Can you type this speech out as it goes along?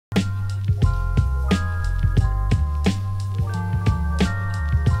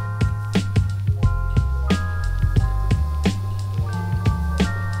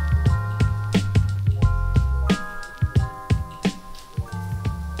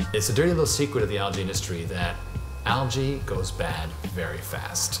It's a dirty little secret of the algae industry that algae goes bad very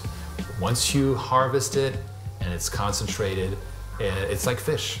fast. Once you harvest it and it's concentrated, it's like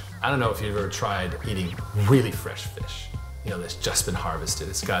fish. I don't know if you've ever tried eating really fresh fish. You know, that's just been harvested.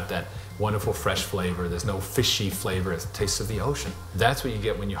 It's got that wonderful fresh flavor. There's no fishy flavor. It tastes of the ocean. That's what you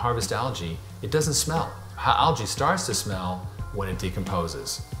get when you harvest algae. It doesn't smell. How algae starts to smell when it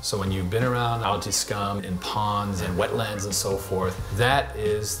decomposes. So when you've been around algae scum in ponds and wetlands and so forth, that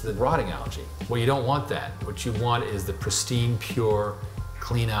is the rotting algae. Well, you don't want that. What you want is the pristine, pure,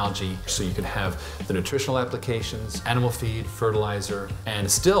 clean algae, so you can have the nutritional applications, animal feed, fertilizer,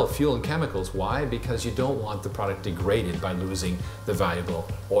 and still fuel and chemicals. Why? Because you don't want the product degraded by losing the valuable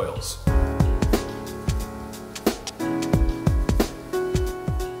oils.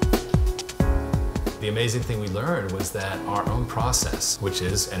 The amazing thing we learned was that our own process, which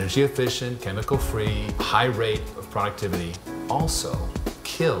is energy efficient, chemical free, high rate of productivity, also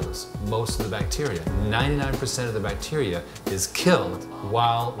kills most of the bacteria. 99% of the bacteria is killed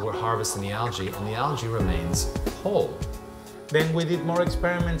while we're harvesting the algae, and the algae remains whole. Then we did more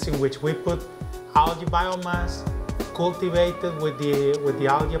experiments in which we put algae biomass cultivated with the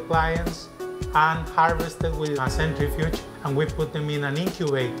algae appliance and harvested with a centrifuge, and we put them in an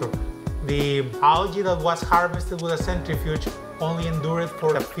incubator. The algae that was harvested with a centrifuge only endured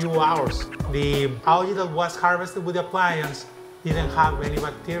for a few hours. The algae that was harvested with the appliance didn't have any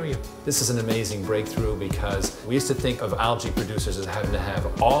bacteria. This is an amazing breakthrough because we used to think of algae producers as having to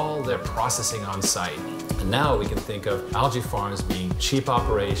have all their processing on site. And now we can think of algae farms being cheap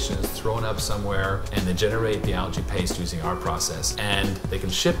operations thrown up somewhere, and they generate the algae paste using our process, and they can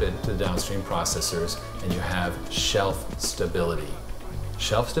ship it to the downstream processors, and you have shelf stability.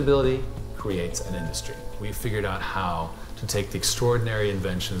 Shelf stability creates an industry. We figured out how to take the extraordinary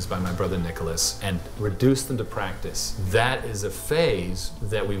inventions by my brother Nicholas and reduce them to practice. That is a phase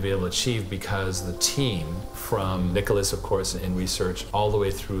that we've been able to achieve because the team, from Nicholas, of course, in research, all the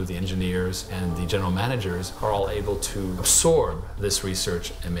way through the engineers and the general managers, are all able to absorb this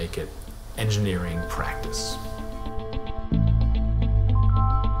research and make it engineering practice.